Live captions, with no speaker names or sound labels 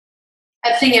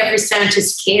I think every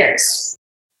scientist cares.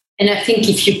 And I think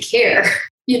if you care,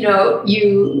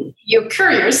 you're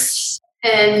curious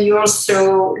and you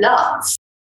also love.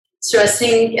 So I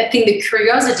think the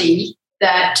curiosity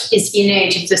that is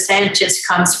innate of the scientist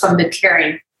comes from the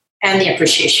caring and the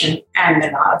appreciation and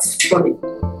the love, truly.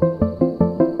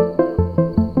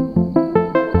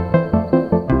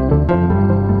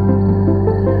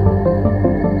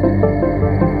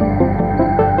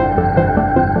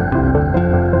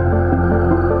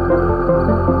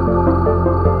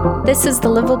 This is the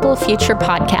Livable Future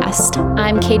Podcast.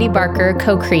 I'm Katie Barker,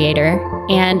 co-creator,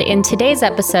 and in today's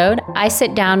episode, I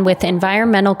sit down with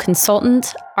environmental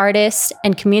consultant, artist,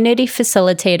 and community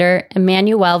facilitator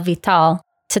Emmanuelle Vital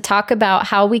to talk about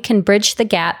how we can bridge the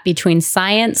gap between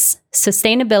science,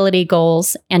 sustainability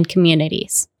goals, and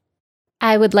communities.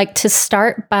 I would like to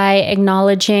start by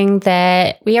acknowledging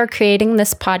that we are creating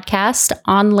this podcast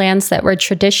on lands that were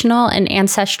traditional and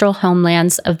ancestral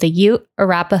homelands of the Ute,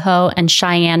 Arapaho, and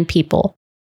Cheyenne people.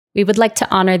 We would like to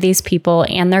honor these people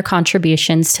and their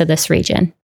contributions to this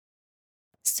region.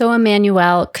 So,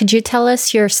 Emmanuelle, could you tell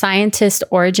us your scientist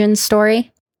origin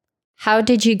story? How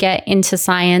did you get into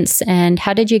science and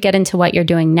how did you get into what you're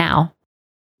doing now?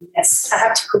 Yes, I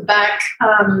have to go back.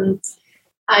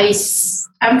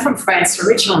 I'm from France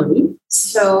originally,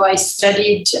 so I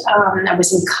studied, I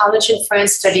was in college in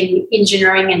France studying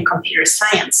engineering and computer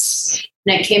science.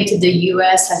 And I came to the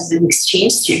US as an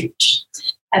exchange student.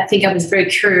 I think I was very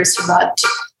curious about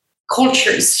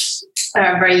cultures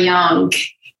very young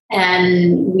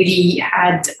and really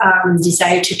had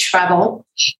desire to travel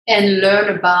and learn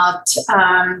about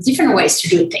different ways to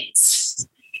do things.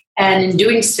 And in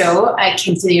doing so, I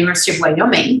came to the University of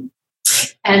Wyoming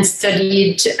and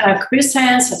studied computer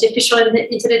science, artificial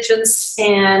intelligence,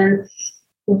 and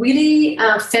really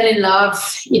fell in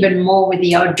love even more with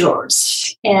the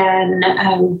outdoors. And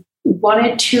I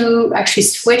wanted to actually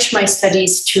switch my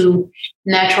studies to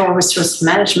natural resource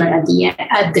management.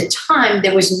 At the time,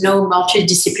 there was no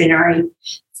multidisciplinary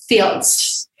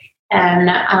fields. And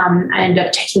I ended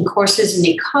up taking courses in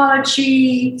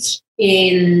ecology,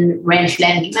 in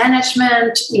rangeland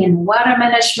management, in water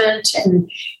management,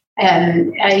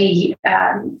 and I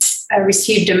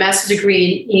received a master's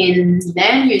degree in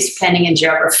land use planning and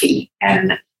geography,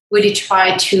 and really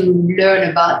tried to learn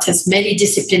about as many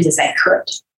disciplines as I could.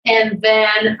 And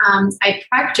then I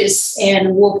practiced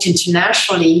and worked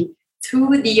internationally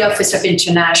through the Office of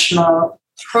International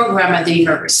Program at the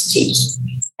university.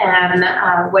 And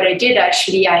what I did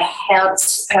actually, I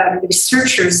helped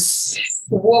researchers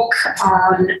work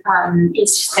on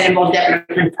sustainable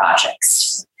development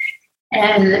projects.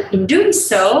 And in doing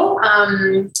so,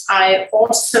 I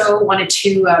also wanted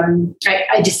to,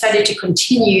 I decided to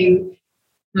continue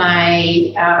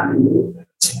my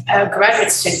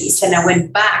graduate studies, and I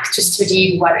went back to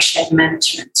study watershed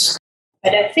management.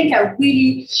 But I think I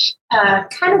really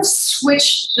kind of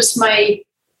switched just my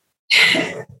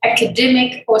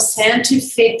academic or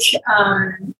scientific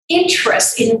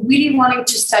interest in really wanting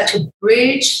to start to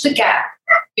bridge the gap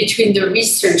between the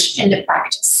research and the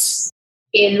practice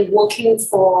in working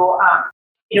for,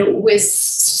 with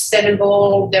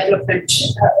sustainable development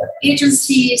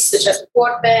agencies such as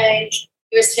World Bank,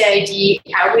 USAID.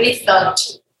 I really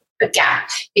felt a gap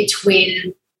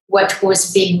between what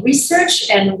was being researched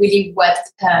and really what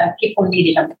people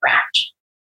needed on the ground.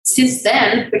 Since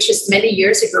then, which is many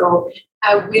years ago,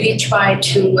 I really tried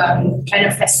to kind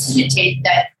of facilitate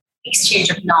that exchange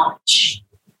of knowledge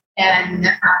and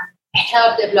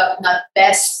help develop not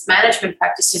best management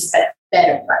practices, but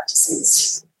better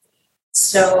practices.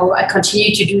 So I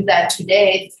continue to do that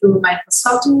today through my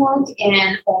consulting work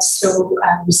and also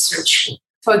research.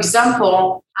 For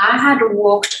example, I had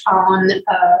worked on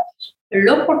a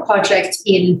local project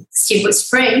in Steamboat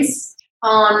Springs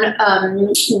on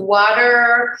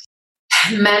water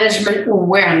management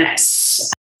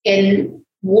awareness and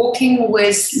working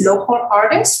with local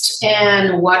artists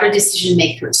and water decision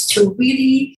makers to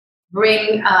really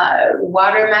bring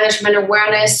water management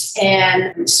awareness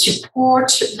and support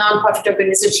nonprofit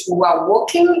organizations who are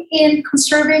working in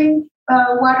conserving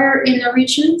water in the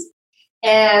region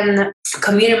and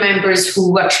community members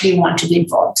who actually want to be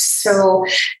involved. So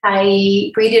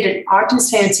I created an art and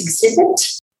science exhibit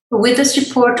with the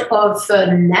support of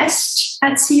NEST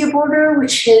at Sea Border,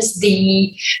 which is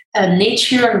the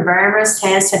Nature, Environment,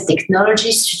 Science and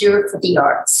Technology Studio for the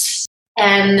Arts.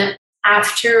 And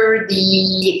after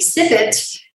the exhibit,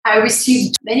 I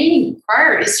received many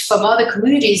inquiries from other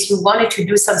communities who wanted to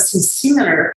do something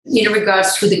similar in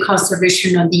regards to the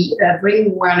conservation of the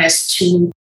bringing awareness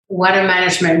to water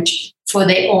management for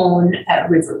their own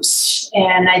rivers.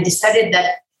 And I decided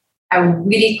that I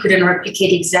really couldn't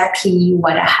replicate exactly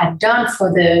what I had done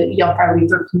for the Yampa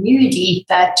River community,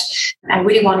 but I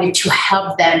really wanted to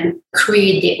help them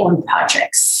create their own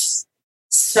projects.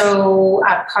 So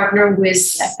I partnered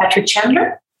with Patrick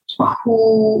Chandler,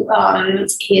 who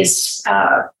is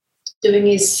doing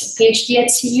his PhD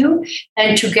at CU,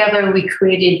 and together we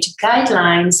created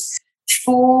guidelines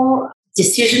for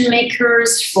decision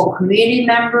makers, for community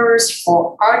members,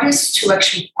 for artists to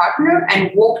actually partner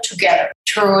and work together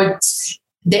towards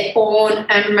their own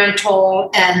environmental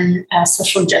and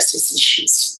social justice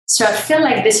issues. So I feel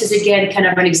like this is, again, kind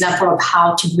of an example of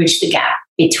how to bridge the gap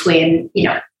between,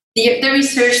 the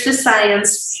research, the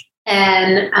science,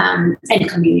 and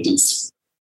communities.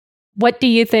 What do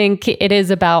you think it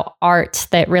is about art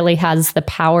that really has the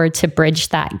power to bridge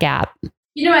that gap?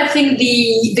 I think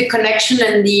the connection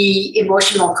and the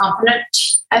emotional component,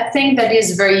 I think that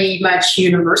is very much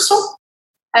universal.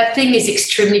 I think is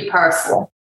extremely powerful.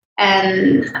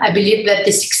 And I believe that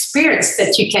this experience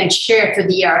that you can share through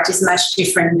the art is much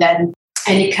different than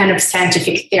any kind of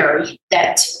scientific theory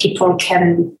that people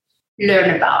can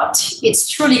learn about. It's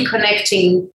truly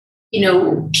connecting,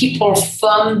 people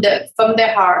from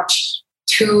their heart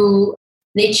to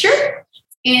nature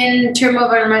in terms of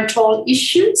environmental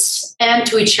issues and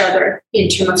to each other in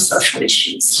terms of social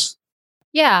issues.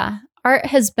 Yeah. Art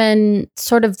has been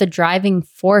sort of the driving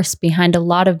force behind a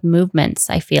lot of movements,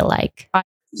 I feel like.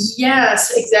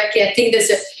 Yes, exactly. I think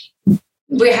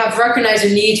we have recognized a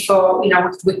need for,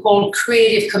 what we call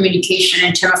creative communication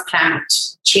in terms of climate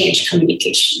change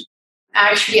communication.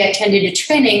 I actually attended a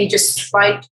training just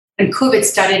right when COVID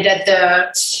started at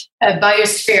the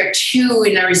Biosphere 2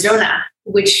 in Arizona,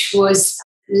 which was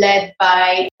led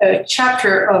by a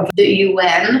chapter of the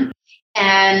UN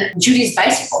and Julie's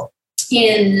Bicycle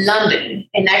in London.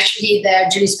 And actually, the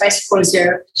Julie's Bicycle is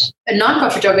a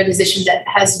nonprofit organization that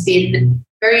has been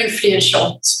very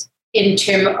influential in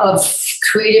terms of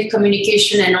creative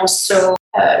communication and also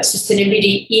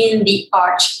sustainability in the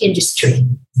art industry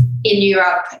in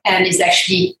Europe, and is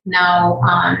actually now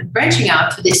branching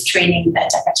out to this training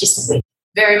that I participate.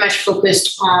 Very much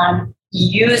focused on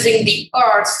using the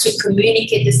arts to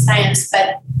communicate the science,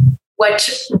 but what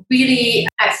really,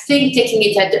 I think, taking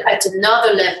it at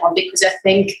another level, because I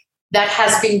think that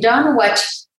has been done. What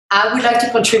I would like to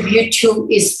contribute to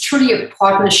is truly a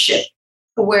partnership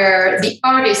where the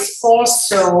artist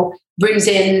also brings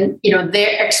in,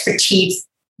 their expertise,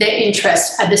 their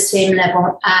interest at the same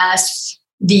level as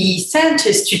the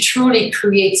scientists to truly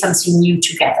create something new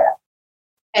together,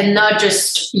 and not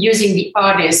just using the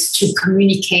artist to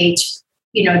communicate,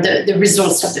 the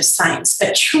results of the science,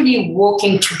 but truly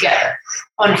working together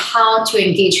on how to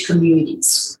engage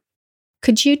communities.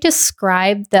 Could you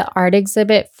describe the art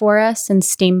exhibit for us in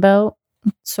Steamboat,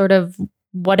 sort of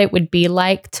what it would be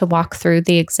like to walk through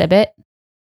the exhibit?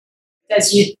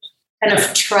 As you kind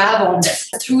of traveled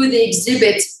through the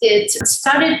exhibit, it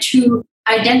started to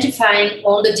identifying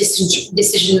all the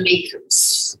decision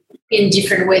makers in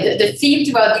different ways. The theme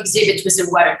throughout the exhibit was the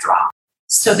water drop.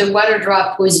 So the water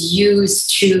drop was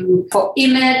used for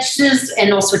images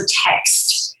and also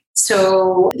text.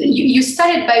 So you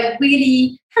started by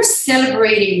really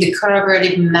celebrating the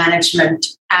collaborative management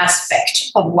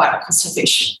aspect of water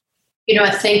conservation.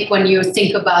 I think when you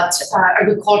think about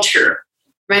agriculture,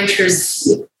 ranchers,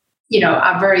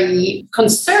 are very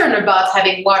concerned about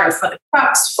having water for the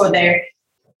crops, for their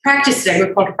practices,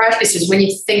 agricultural practices. When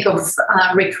you think of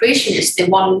recreationists, they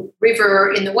want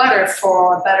river in the water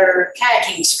for a better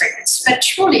kayaking experience. But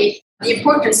truly, the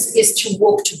importance is to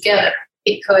work together,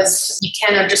 because you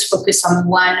cannot just focus on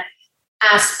one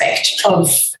aspect of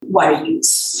water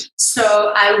use.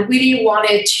 So I really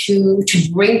wanted to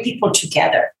bring people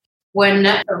together. When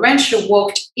a rancher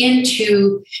walked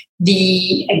into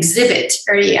the exhibit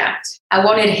area, I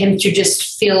wanted him to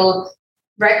just feel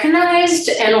recognized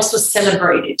and also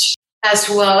celebrated, as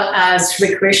well as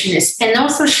recreationists, and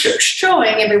also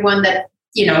showing everyone that,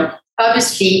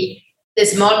 obviously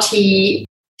there's multiple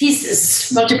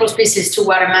pieces to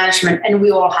water management, and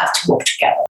we all have to work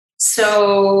together.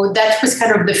 So that was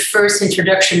kind of the first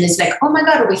introduction. It's like, oh my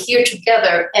God, we're here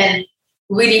together, and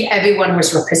really everyone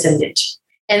was represented.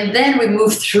 And then we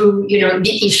moved through,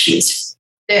 the issues,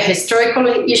 the historical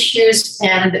issues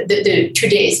and the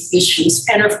today's issues.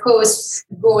 And of course,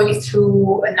 going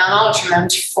through an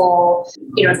acknowledgement for,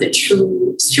 the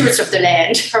true stewards of the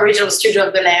land, original stewards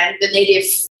of the land, the native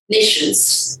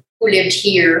nations who lived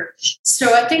here.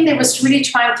 So I think they was really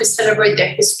trying to celebrate the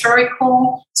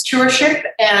historical stewardship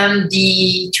and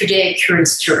the today current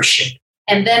stewardship.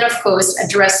 And then, of course,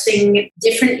 addressing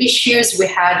different issues. We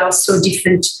had also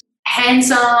different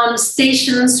hands-on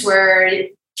stations where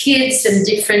kids and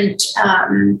different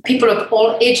people of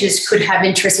all ages could have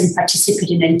interest in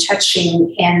participating and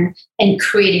touching and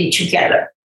creating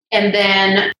together. And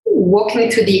then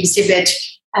walking through the exhibit,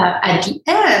 at the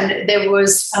end, there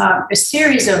was a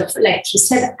series of, like you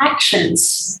said,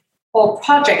 actions or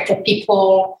projects that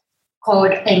people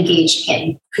could engage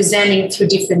in, presenting through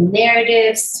different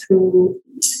narratives, through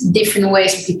different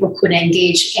ways that people could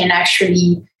engage and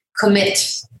actually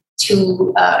commit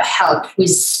to help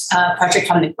with a project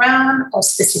on the ground or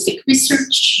specific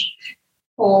research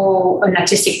or an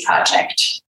artistic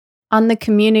project. On the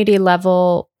community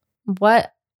level,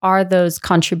 what are those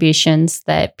contributions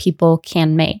that people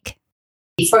can make?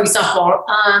 For example,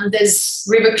 there's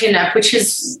river cleanup, which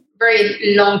is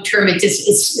very long term.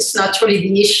 It's not really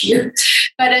the issue,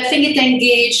 but I think it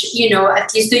engaged,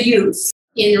 at least the youth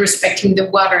in respecting the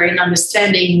water and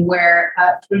understanding where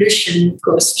pollution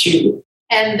goes to.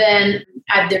 And then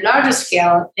at the larger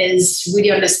scale is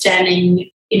really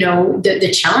understanding,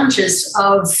 the challenges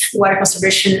of water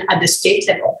conservation at the state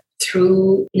level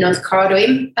through, the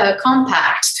Colorado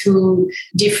Compact, through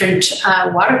different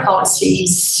water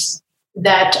policies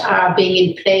that are being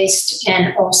in place,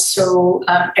 and also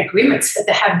agreements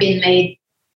that have been made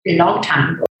a long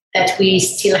time ago that we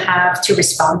still have to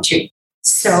respond to.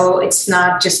 So it's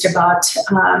not just about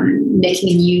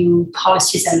making new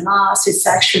policies and laws. It's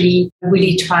actually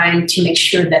really trying to make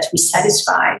sure that we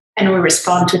satisfy and we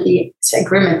respond to the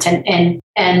agreement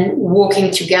and working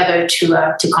together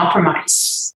to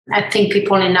compromise. I think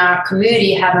people in our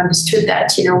community have understood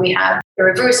that, we have the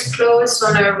reverse flows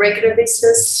on a regular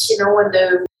basis, when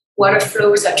the water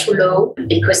flows are too low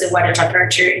because the water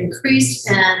temperature increased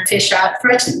and fish are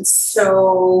threatened.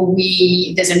 So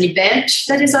there's an event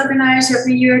that is organized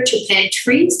every year to plant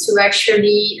trees to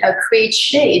actually create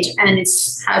shade. And it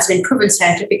has been proven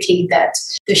scientifically that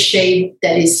the shade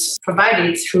that is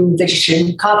provided through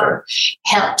vegetation cover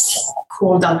helps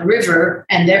cool down the river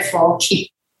and therefore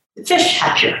keep the fish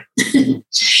happier.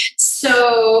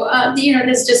 So,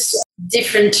 there's just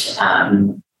different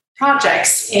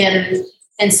projects and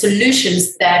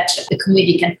solutions that the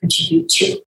community can contribute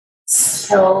to.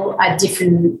 So at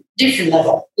different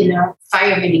level,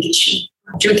 fire mitigation.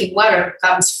 Drinking water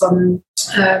comes from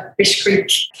Fish Creek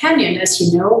Canyon, as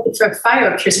you know. If a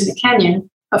fire occurs in the canyon,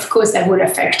 of course, that would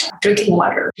affect drinking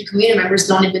water. The community members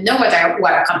don't even know where their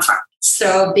water comes from.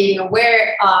 So being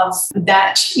aware of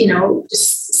that,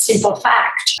 just simple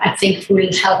fact, I think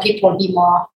will help people be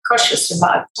more cautious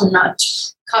about not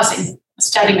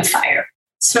starting a fire.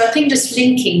 So I think just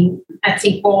linking,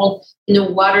 all,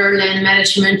 water, land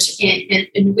management,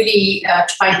 and really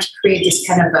trying to create this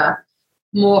kind of a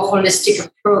more holistic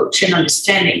approach and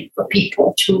understanding for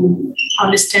people to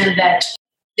understand that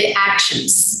the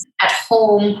actions at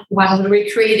home while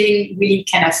recreating really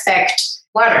can affect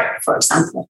water, for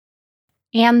example.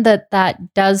 And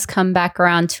that does come back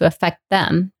around to affect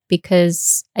them,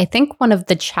 because I think one of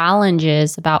the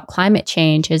challenges about climate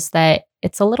change is that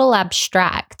it's a little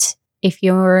abstract. If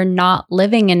you're not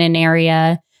living in an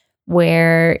area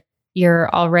where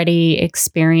you're already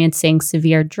experiencing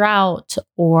severe drought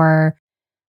or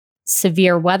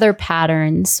severe weather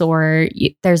patterns, or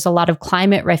there's a lot of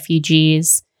climate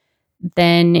refugees,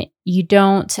 then you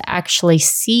don't actually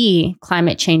see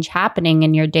climate change happening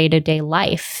in your day-to-day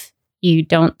life. You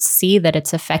don't see that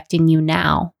it's affecting you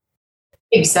now.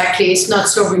 Exactly. It's not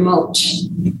so remote.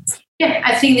 Yeah,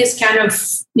 I think this kind of,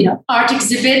 art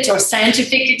exhibit or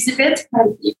scientific exhibit,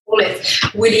 you call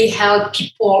it, really help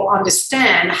people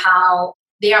understand how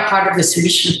they are part of the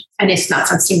solution and it's not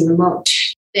something remote.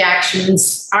 The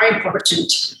actions are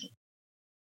important.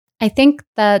 I think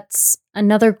that's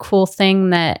another cool thing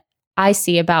that I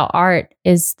see about art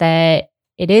is that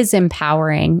it is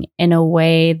empowering in a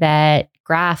way that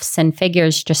graphs and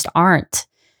figures just aren't.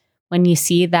 When you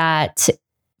see that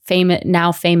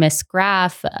famous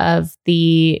graph of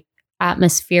the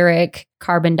atmospheric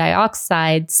carbon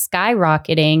dioxide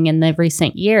skyrocketing in the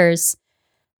recent years,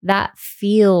 that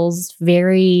feels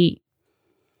very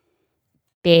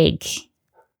big.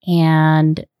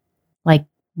 And like,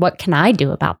 what can I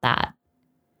do about that?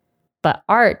 But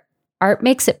art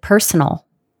makes it personal.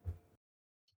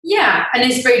 Yeah, and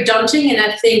it's very daunting. And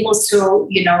I think also,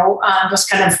 those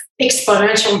kind of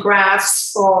exponential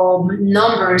graphs or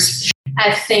numbers,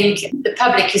 I think the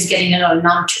public is getting a little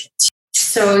numb to it.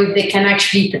 So they can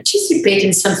actually participate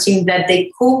in something that they're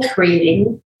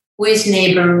co-creating with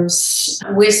neighbors,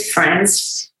 with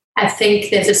friends. I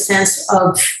think there's a sense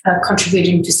of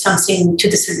contributing to something, to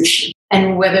the solution.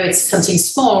 And whether it's something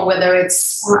small, whether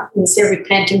it's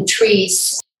replanting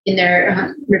trees in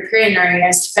their riparian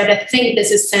areas. But I think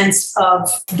there's a sense of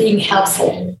being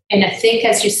helpful. And I think,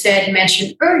 as you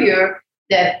mentioned earlier,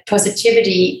 that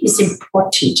positivity is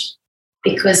important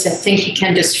because I think you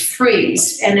can just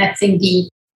freeze. And I think the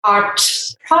art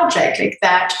project like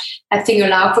that, I think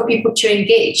allow for people to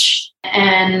engage.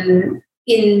 And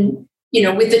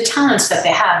with the talents that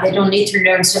they don't need to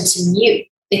learn something new.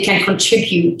 They can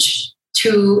contribute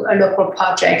to a local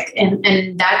project,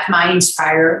 and that might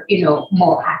inspire,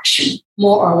 more action,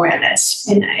 more awareness.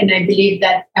 And I believe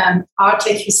that art,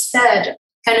 like you said,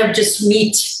 kind of just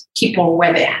meet people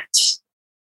where they're at.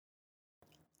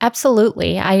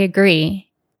 Absolutely. I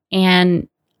agree. And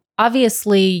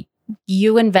obviously,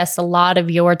 you invest a lot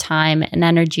of your time and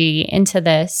energy into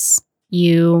this.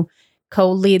 You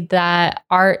co-lead the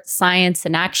Art, Science,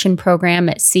 and Action program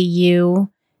at CU.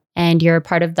 And you're a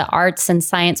part of the Arts and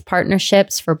Science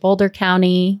Partnerships for Boulder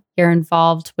County. You're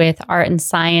involved with art and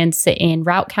science in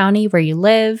Routt County, where you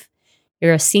live.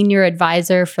 You're a senior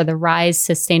advisor for the RISE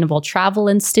Sustainable Travel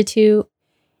Institute,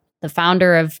 the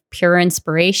founder of Pure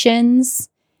Inspirations,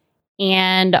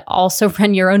 and also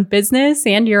run your own business,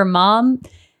 and you're a mom.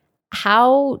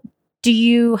 How do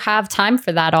you have time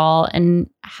for that all? And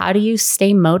how do you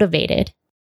stay motivated?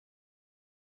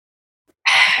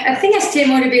 I think I stay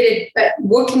motivated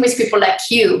working with people like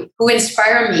you who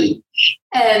inspire me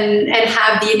and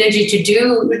have the energy to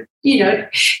do,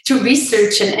 to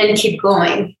research and keep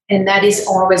going. And that is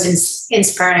always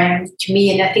inspiring to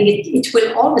me. And I think it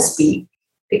will always be,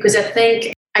 because I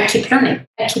think I keep learning.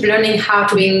 I keep learning how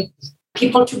to bring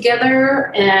people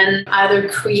together and either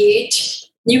create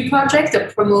new projects or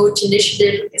promote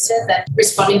initiatives, like I said, that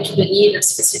responding to the need of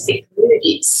specific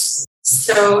communities.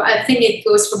 So I think it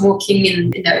goes from working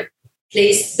in a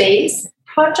place-based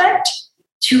project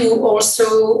to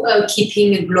also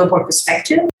keeping a global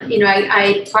perspective.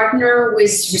 I partner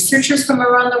with researchers from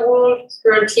around the world.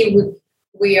 Currently,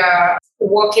 we are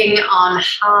working on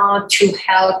how to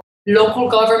help local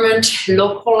government,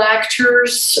 local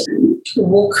actors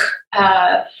work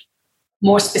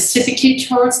more specifically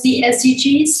towards the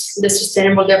SDGs, the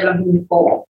Sustainable Development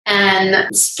Goal,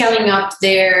 and scaling up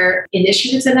their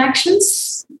initiatives and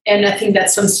actions. And I think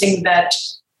that's something that,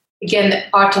 again,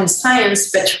 art and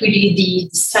science, but really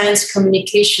the science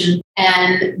communication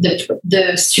and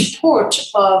the support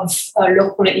of a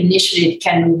local initiative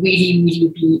can really,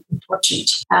 really be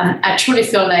important. I truly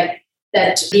feel like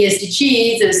that the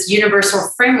SDGs, this universal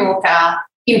framework, are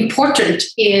important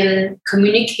in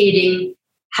communicating,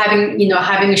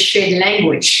 having a shared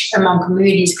language among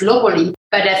communities globally.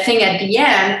 But I think at the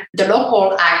end, the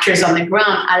local actors on the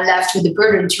ground are left with the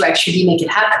burden to actually make it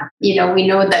happen. We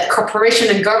know that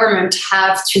corporation and government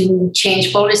have to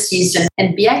change policies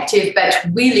and be active, but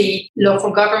really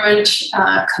local government,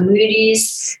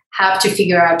 communities have to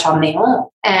figure out on their own.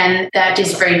 And that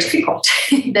is very difficult.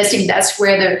 I think that's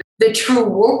where the true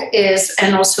work is,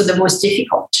 and also the most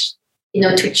difficult,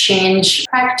 to change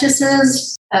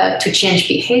practices, to change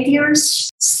behaviors.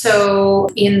 So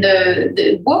in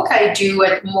the work I do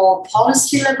at more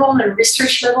policy level and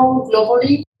research level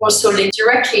globally, also linked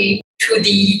directly to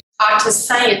the art and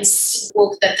science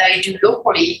work that I do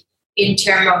locally in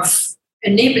terms of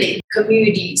enabling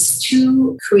communities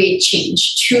to create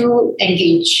change, to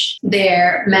engage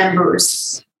their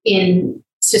members in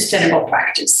sustainable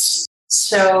practice.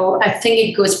 So I think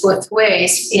it goes both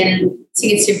ways. I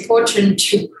think it's important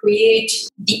to create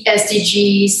the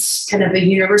SDGs, kind of a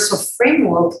universal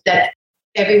framework that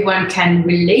everyone can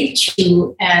relate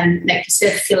to and, like you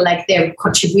said, feel like they're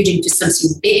contributing to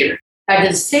something bigger. But at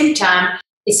the same time,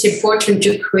 it's important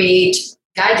to create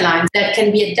guidelines that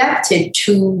can be adapted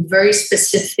to very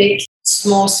specific,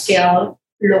 small-scale,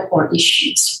 local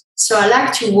issues. So I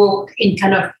like to work in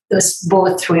kind of those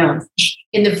both realms,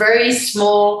 in the very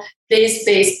small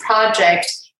place-based project,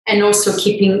 and also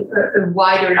keeping a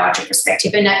wider, larger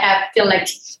perspective. And I feel like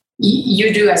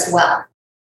you do as well.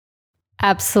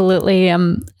 Absolutely.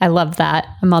 I love that.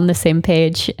 I'm on the same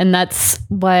page. And that's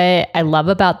what I love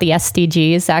about the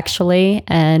SDGs, actually,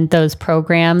 and those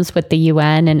programs with the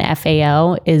UN and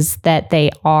FAO, is that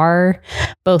they are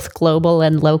both global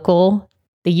and local.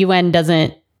 The UN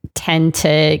doesn't tend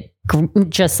to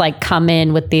just come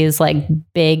in with these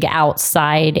big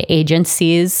outside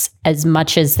agencies as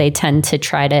much as they tend to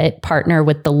try to partner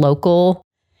with the local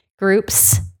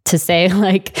groups to say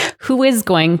who is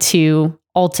going to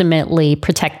ultimately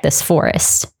protect this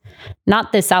forest?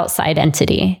 Not this outside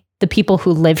entity. The people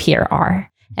who live here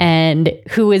are. And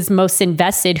who is most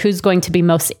invested, who's going to be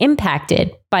most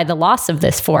impacted by the loss of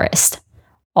this forest?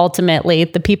 Ultimately,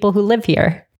 the people who live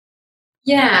here.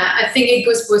 Yeah, I think it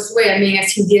goes both ways. I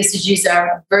think the SDGs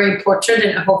are very important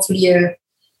and hopefully a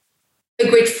a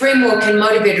great framework and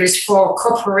motivators for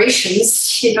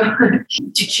corporations, to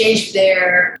change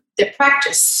their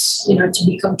practice, to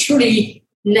become truly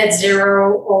net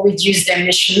zero or reduce their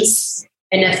emissions.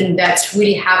 And I think that's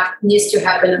really needs to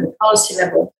happen on the policy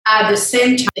level. At the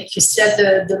same time, like you said,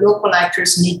 the local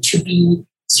actors need to be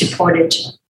supported.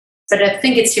 But I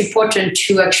think it's important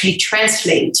to actually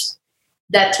translate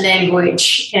that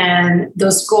language and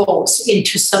those goals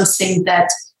into something that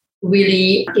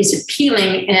really is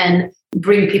appealing and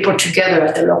bring people together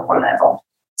at the local level.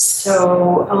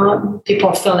 So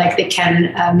people feel like they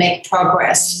can make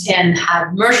progress and have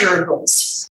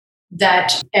measurables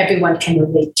that everyone can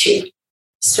relate to.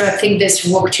 So I think there's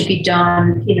work to be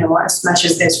done, as much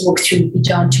as there's work to be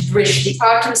done to bridge the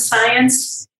art and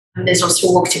science. And there's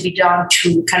also work to be done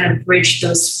to kind of bridge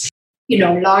those,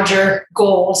 larger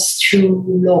goals to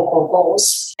local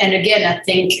goals. And again, I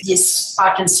think this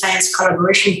art and science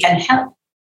collaboration can help.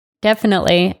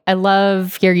 Definitely. I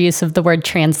love your use of the word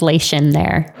translation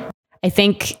there. I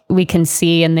think we can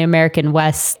see in the American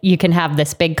West, you can have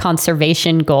this big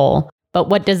conservation goal, but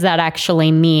what does that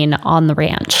actually mean on the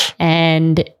ranch?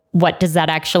 And what does that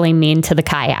actually mean to the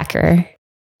kayaker?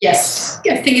 Yes,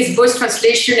 I think it's both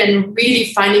translation and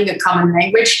really finding a common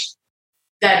language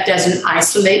that doesn't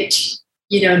isolate,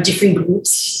 different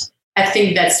groups. I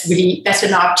think that's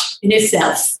an art in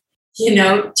itself,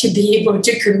 to be able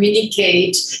to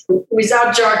communicate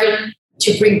without jargon,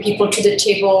 to bring people to the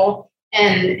table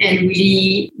and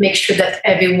really make sure that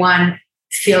everyone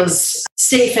feels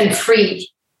safe and free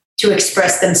to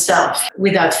express themselves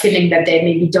without feeling that they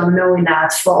maybe don't know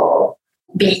enough or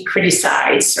be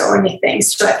criticized or anything.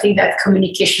 So I think that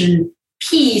communication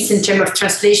piece in terms of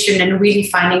translation and really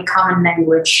finding common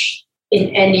language in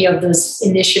any of those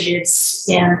initiatives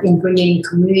and in bringing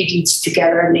communities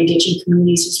together and engaging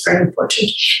communities is very important.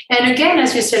 And again,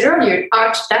 as you said earlier,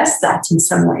 art does that in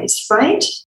some ways, right?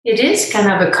 It is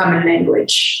kind of a common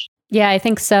language. Yeah, I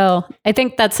think so. I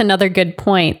think that's another good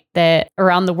point that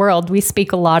around the world, we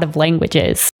speak a lot of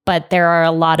languages, but there are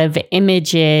a lot of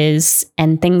images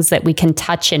and things that we can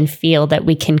touch and feel that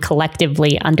we can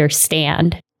collectively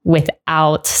understand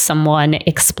without someone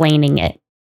explaining it.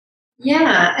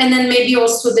 Yeah, and then maybe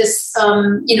also this,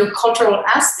 cultural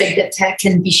aspect that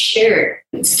can be shared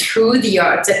through the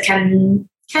art that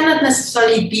cannot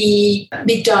necessarily be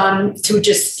done through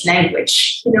just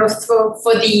language.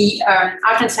 For the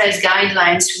art and science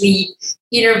guidelines, we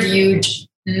interviewed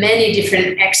many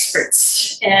different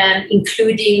experts, and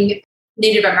including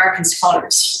Native American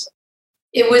scholars.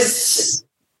 It was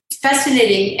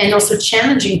fascinating and also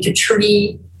challenging to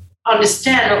truly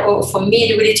understand, or for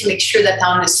me, really to make sure that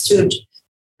I understood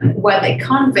what they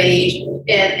conveyed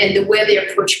and the way they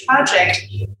approach project.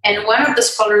 And one of the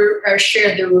scholars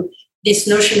shared this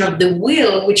notion of the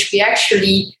wheel, which we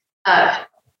actually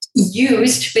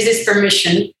used with his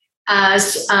permission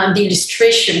as the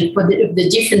illustration for the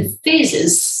different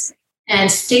phases and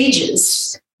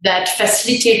stages that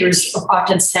facilitators of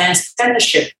art and science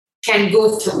fellowship can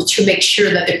go through to make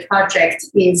sure that the project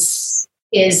is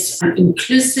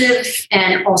inclusive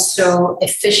and also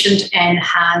efficient and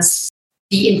has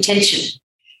the intention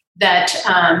that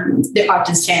the art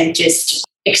and scientists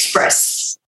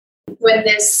express. When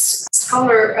this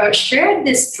scholar shared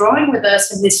this drawing with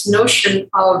us and this notion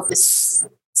of this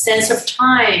sense of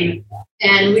time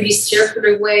and really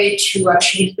circular way to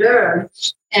actually learn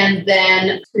and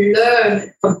then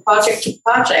learn from project to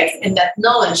project, and that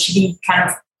knowledge be kind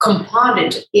of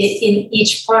compounded in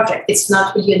each project. It's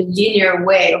not really a linear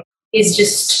way. It's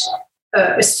just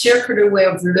a circular way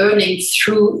of learning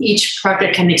through each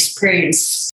project and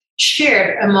experience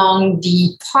shared among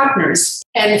the partners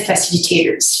and the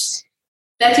facilitators.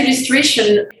 That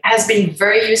illustration has been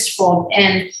very useful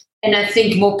and I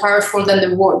think more powerful than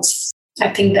the words. I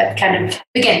think that kind of,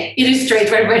 again, illustrates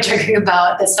what we're talking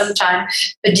about, that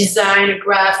sometimes a design, a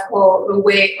graph, or a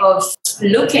way of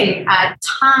looking at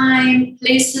time,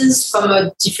 places from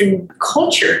a different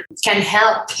culture can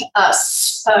help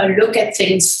us look at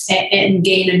things and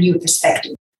gain a new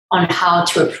perspective on how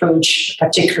to approach a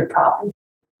particular problem.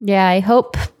 Yeah, I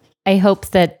hope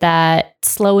that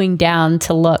slowing down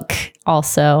to look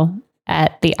also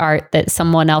at the art that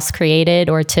someone else created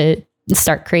or to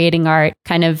start creating art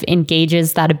kind of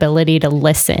engages that ability to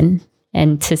listen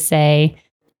and to say,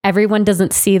 everyone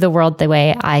doesn't see the world the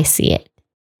way I see it.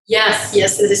 Yes,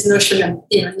 this notion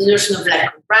of like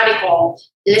radical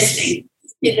listening,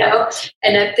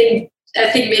 and I think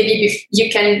maybe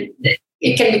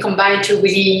it can be combined to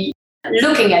really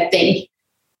looking at things,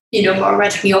 more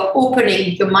radically, or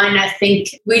opening your mind. I think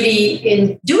really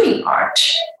in doing art,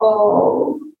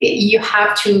 you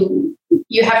have to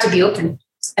be open.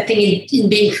 I think in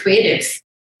being creative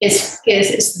is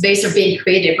the base of being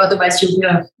creative. Otherwise, you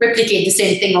will replicate the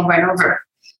same thing over and over.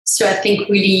 So I think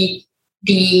really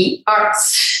the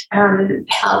arts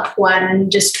help one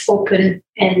just open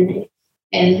and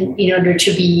in order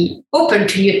to be open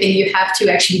to new things, you have to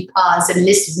actually pause and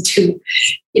listen to,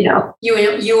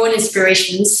 your own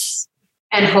inspirations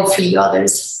and hopefully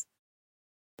others.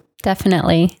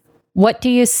 Definitely. What do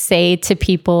you say to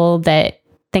people that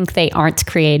think they aren't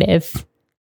creative?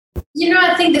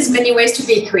 I think there's many ways to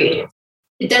be creative.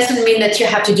 It doesn't mean that you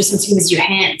have to do something with your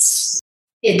hands.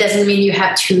 It doesn't mean you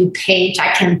have to paint.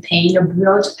 I can paint or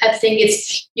build. I think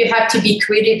you have to be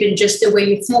creative in just the way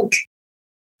you think.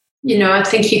 I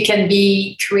think you can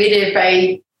be creative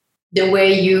by the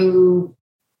way you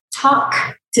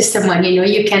talk to someone.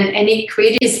 Any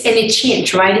creative is any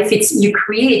change, right? If it's you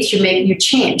create, you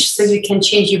change. So you can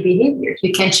change your behavior.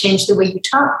 You can change the way you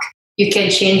talk. You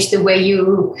can change the way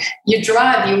you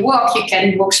drive, you walk. You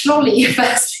can walk slowly.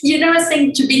 But I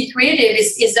think to be creative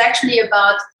is actually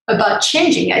about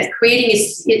changing. Creating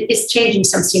is changing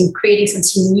something, creating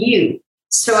something new.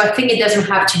 So I think it doesn't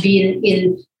have to be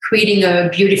in creating a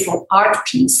beautiful art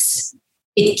piece.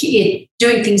 It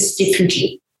doing things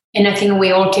differently. And I think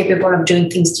we're all capable of doing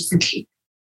things differently.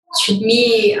 To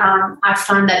me, I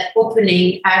found that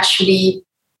opening actually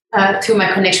through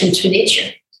my connection to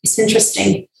nature. It's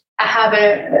interesting. I have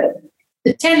a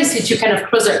tendency to kind of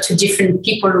closer to different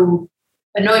people who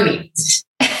annoy me.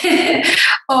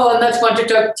 Or not want to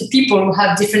talk to people who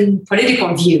have different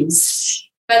political views.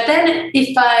 But then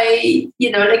if I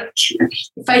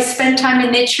spend time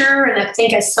in nature and I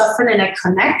think I soften and I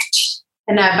connect,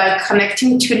 and by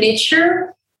connecting to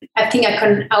nature, I think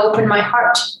I open my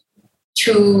heart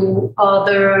to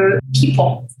other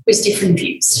people with different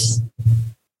views.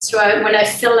 So when I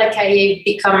feel like I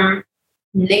become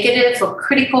negative or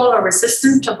critical or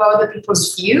resistant of other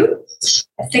people's view,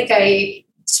 I think I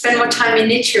spend more time in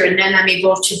nature, and then I'm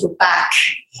able to go back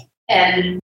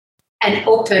and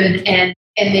open and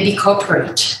maybe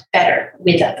cooperate better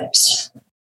with others.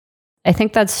 I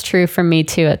think that's true for me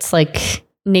too. It's like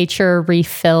nature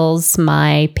refills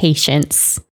my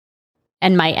patience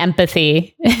and my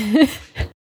empathy.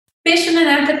 Patience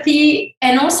and empathy,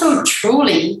 and also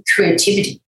truly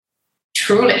creativity.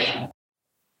 Truly.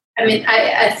 I mean,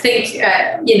 I think,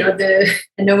 I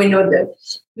know we know the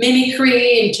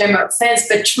mimicry in terms of sense,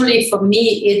 but truly for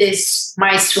me, it is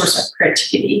my source of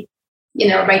creativity.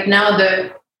 Right now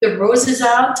the rose is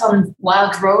out on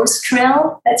Wild Rose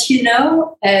Trail,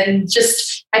 and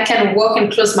just I can walk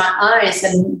and close my eyes,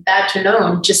 and that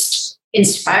alone just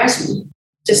inspires me.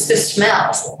 Just the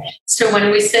smell. So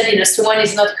when we said, someone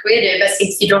is not creative, I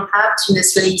think you don't have to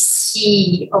necessarily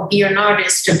see or be an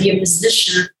artist or be a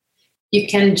musician. You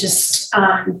can just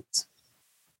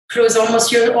close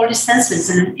almost all your senses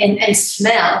and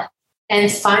smell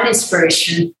and find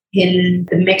inspiration in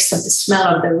the mix of the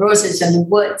smell of the roses and the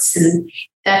woods. And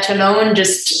that alone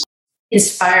just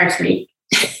inspires me.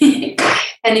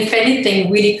 And if anything,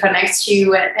 really connects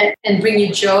you and bring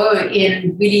you joy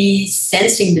in really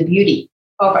sensing the beauty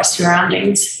of our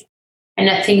surroundings. And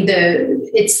I think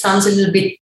it sounds a little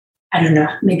bit, I don't know,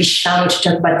 maybe shallow to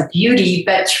talk about the beauty,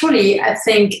 but truly, I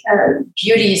think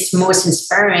beauty is most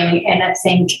inspiring, and I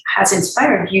think has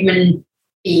inspired human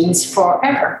beings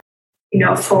forever.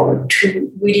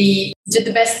 To really do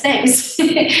the best things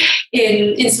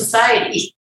in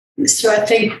society. So I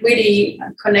think really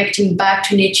connecting back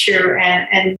to nature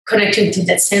and connecting to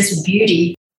that sense of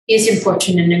beauty is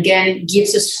important, and again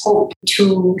gives us hope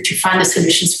to find the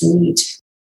solutions we need.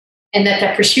 And that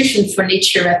appreciation for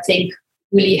nature, I think,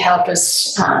 really help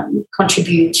us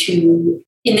contribute to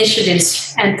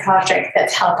initiatives and projects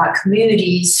that help our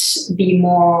communities be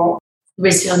more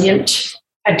resilient,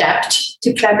 adapt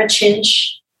to climate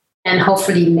change, and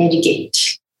hopefully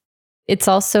mitigate. It's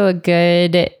also a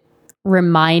good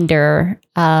reminder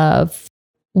of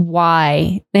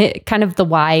kind of the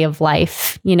why of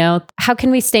life. How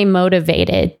can we stay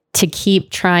motivated to keep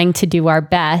trying to do our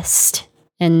best?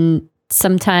 And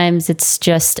sometimes it's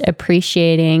just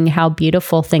appreciating how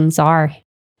beautiful things are,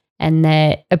 and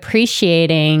that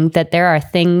appreciating that there are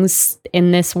things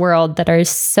in this world that are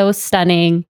so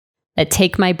stunning, that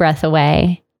take my breath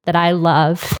away, that I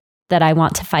love, that I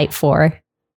want to fight for.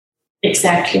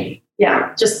 Exactly.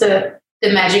 Yeah. Just the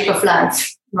magic of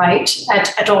life, right?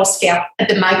 At all scale, at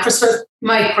the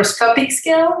microscopic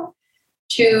scale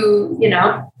to,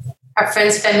 our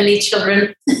friends, family,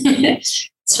 children.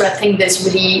 So I think there's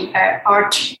really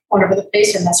art all over the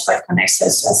place, and that's what connects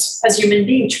us as human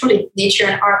beings, truly, nature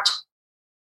and art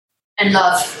and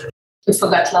love. We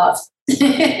forgot love.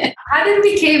 How did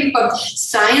we came from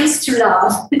science to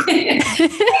love?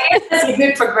 That's a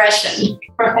good progression,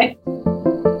 right?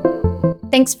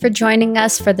 Thanks for joining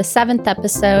us for the 7th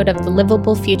episode of the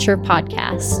Livable Future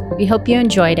podcast. We hope you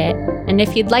enjoyed it. And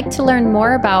if you'd like to learn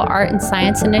more about art and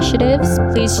science initiatives,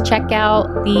 please check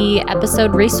out the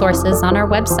episode resources on our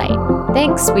website.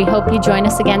 Thanks. We hope you join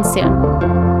us again soon.